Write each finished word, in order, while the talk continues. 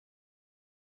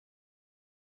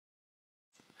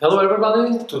Hello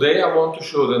everybody, today I want to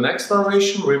show the next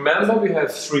variation. Remember, we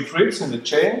have 3 grips in the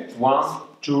chain, 1,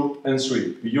 2 and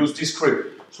 3. We use this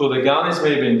grip. So the gun is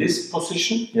maybe in this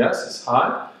position, yes, it's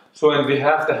high. So, and we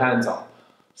have the hands up.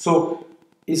 So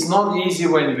it's not easy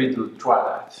when we try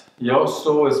that. Yeah,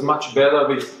 so it's much better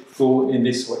we go in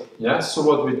this way. Yeah, so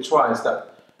what we try is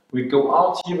that we go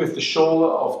out here with the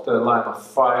shoulder of the line of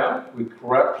fire, we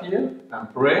grab here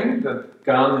and bring the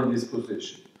gun in this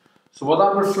position. So what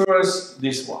I prefer is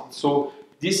this one. So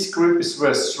this grip is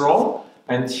very strong,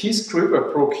 and his grip,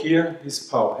 I broke here, his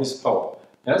power.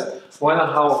 Yes? When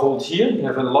I hold here, you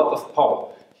have a lot of power.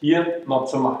 Here, not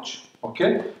so much.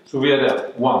 Okay? So we are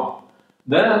there. 1.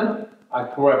 Then I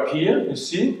grab here, you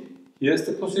see, here's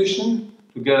the position,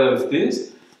 together with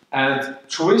this, and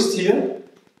twist here,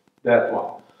 that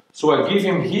one. So I give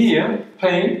him here,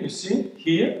 pain, you see,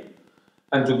 here,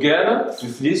 and together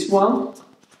with this one,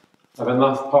 I have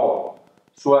enough power.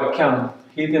 So I can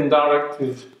hit him direct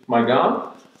with my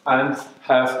gun and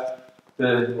have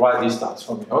the right distance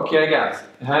for me. Okay, again,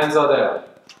 the hands are there.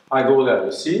 I go there,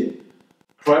 you see,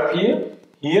 grab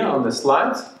here on the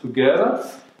slide, together,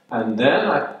 and then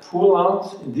I pull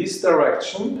out in this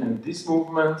direction and this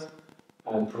movement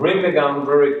and bring the gun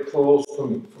very close to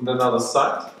me from the other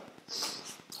side.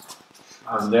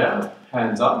 And there,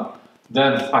 hands up.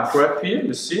 Then I grab here,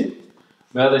 you see,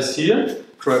 where is here,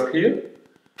 grab here,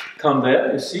 come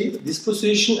there, you see, this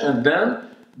position, and then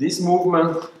this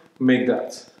movement, make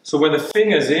that. So when the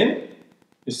finger is in,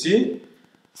 you see,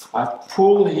 I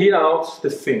pull here out the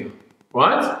finger,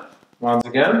 right? Once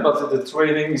again, but the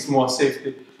training is more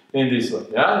safety in this one,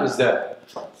 yeah, is there.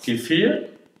 Give here,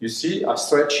 you see, I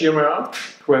stretch here my arm,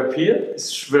 grab here,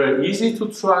 it's very easy to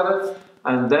try that,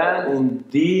 and then in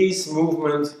this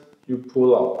movement, you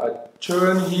pull out. I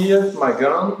turn here my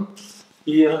gun,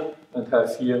 here, and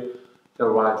have here the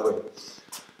right way.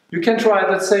 You can try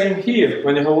that same here,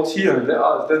 when you hold here,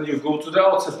 and then you go to the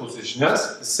outside position,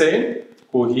 yes? The same,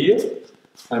 go here,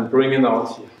 and bring it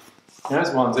out here.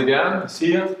 Yes, once again, it's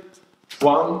here,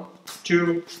 1,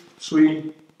 2,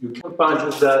 3, you can punch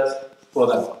with that,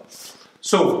 whatever.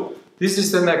 So, this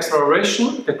is the next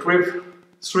variation, the grip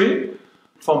 3,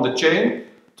 from the chain,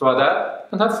 try that,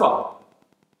 and have fun.